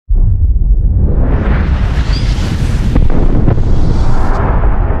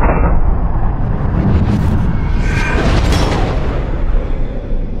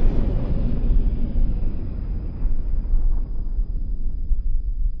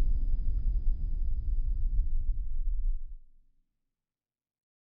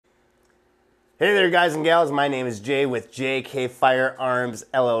Hey there guys and gals, my name is Jay with JK Firearms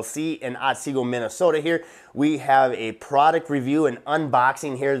LLC in Otsego, Minnesota here. We have a product review and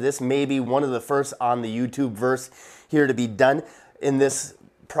unboxing here. This may be one of the first on the YouTube verse here to be done in this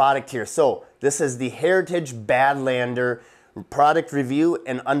product here. So this is the Heritage Badlander product review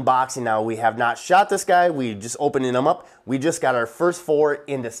and unboxing. Now we have not shot this guy, we just opening them up. We just got our first 4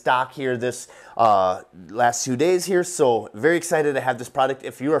 into stock here this last 2 days here, so very excited to have this product.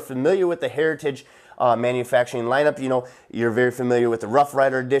 If you are familiar with the Heritage manufacturing lineup, you know you're very familiar with the Rough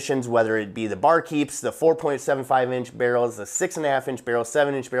Rider editions, whether it be the bar keeps, the 4.75 inch barrels, the 6.5 inch barrels,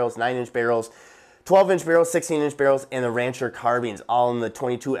 7 inch barrels, 9 inch barrels, 12 inch barrels, 16 inch barrels, and the Rancher carbines, all in the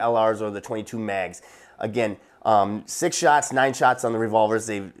 22 LRs or the 22 mags. Again, 6 shots, 9 shots on the revolvers.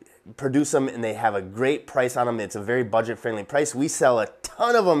 They produce them and they have a great price on them. It's a very budget friendly price. We sell a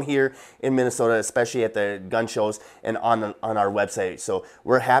ton of them here in Minnesota, especially at the gun shows and on our website. So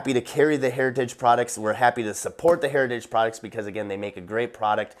we're happy to carry the Heritage products. We're happy to support the Heritage products because again, they make a great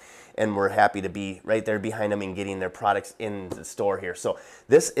product and we're happy to be right there behind them and getting their products in the store here. So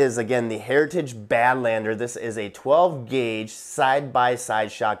this is again the Heritage Badlander. This is a 12 gauge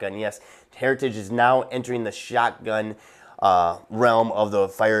side-by-side shotgun. Yes, Heritage is now entering the shotgun realm of the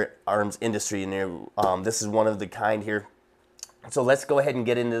firearms industry, and this is one of the kind here. So let's go ahead and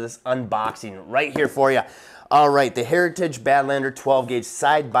get into this unboxing right here for you. All right, the Heritage Badlander 12 gauge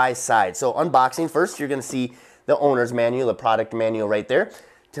side by side. So unboxing first, you're going to see the owner's manual, the product manual right there.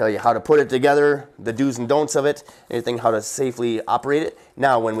 Tell you how to put it together, the do's and don'ts of it, anything how to safely operate it.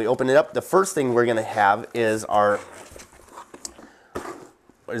 Now, when we open it up, the first thing we're going to have is our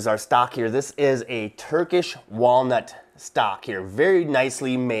stock here. This is a Turkish walnut stock here, very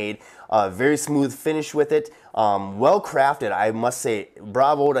nicely made, very smooth finish with it, well crafted. I must say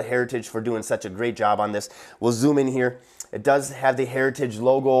bravo to Heritage for doing such a great job on this. We'll zoom in here. It does have the Heritage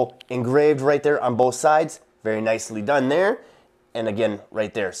logo engraved right there on both sides, very nicely done there, and again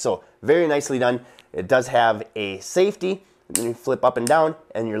right there. So very nicely done. It does have a safety, and then you flip up and down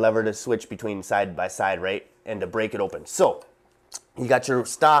and your lever to switch between side by side, right, and to break it open. So you got your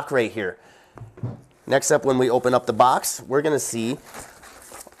stock right here. Next up, when we open up the box, we're going to see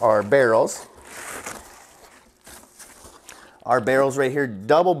our barrels. Our barrels right here,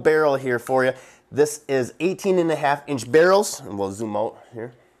 double barrel here for you. This is 18.5 inch barrels, and we'll zoom out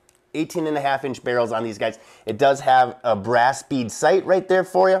here. 18.5 inch barrels on these guys. It does have a brass bead sight right there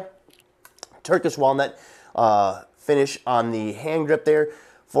for you. Turkish walnut finish on the hand grip there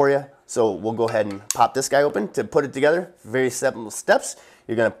for you. So we'll go ahead and pop this guy open to put it together. Very simple steps.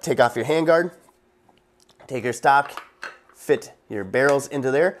 You're going to take off your handguard, take your stock, fit your barrels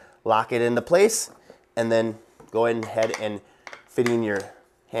into there, lock it into place, and then go ahead and fitting your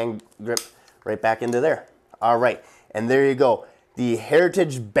hand grip right back into there. All right, and there you go. The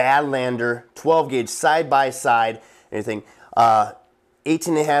Heritage Badlander 12 gauge side by side, everything.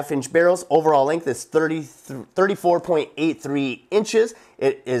 18.5 inch barrels. Overall length is 34.83 inches.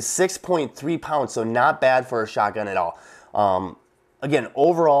 It is 6.3 pounds, so not bad for a shotgun at all. Again,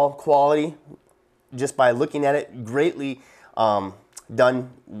 overall quality, just by looking at it, greatly done.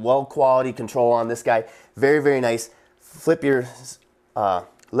 Well quality control on this guy. Very, very nice. Flip your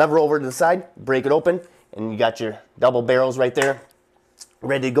lever over to the side, break it open, and you got your double barrels right there,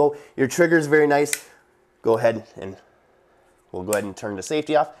 ready to go. Your trigger is very nice. Go ahead and we'll go ahead and turn the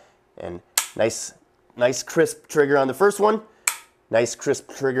safety off, and nice crisp trigger on the first one, nice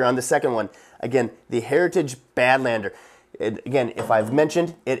crisp trigger on the second one. Again, the Heritage Badlander. Again, if I've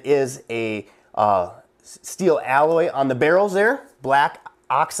mentioned, it is a steel alloy on the barrels there, black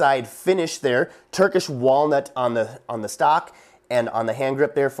oxide finish there, Turkish walnut on the stock and on the hand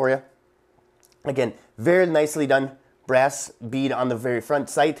grip there for you. Again, very nicely done. Brass bead on the very front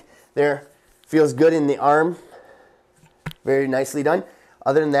sight there. Feels good in the arm. Very nicely done.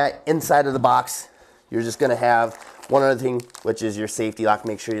 Other than that, inside of the box, you're just going to have one other thing, which is your safety lock.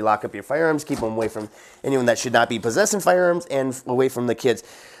 Make sure you lock up your firearms, keep them away from anyone that should not be possessing firearms, and away from the kids.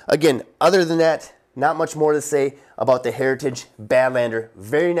 Again, other than that, not much more to say about the Heritage Badlander.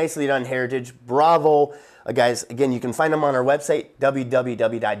 Very nicely done, Heritage. Bravo, guys. Again, you can find them on our website,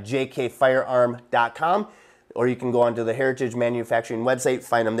 www.jkfirearm.com. Or you can go onto the Heritage Manufacturing website,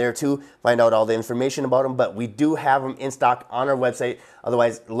 find them there too, find out all the information about them. But we do have them in stock on our website.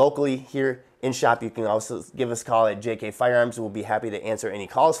 Otherwise, locally here in shop, you can also give us a call at JK Firearms. We'll be happy to answer any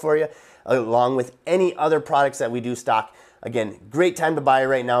calls for you, along with any other products that we do stock. Again, great time to buy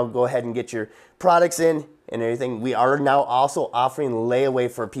right now. Go ahead and get your products in and everything. We are now also offering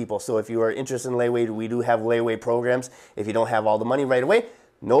layaway for people. So if you are interested in layaway, we do have layaway programs. If you don't have all the money right away,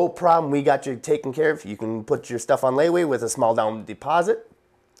 no problem, we got you taken care of. You can put your stuff on layaway with a small down deposit.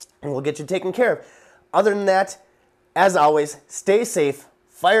 and we'll get you taken care of. Other than that, as always, stay safe,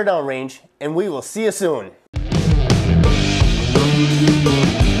 fire down range, and we will see you soon.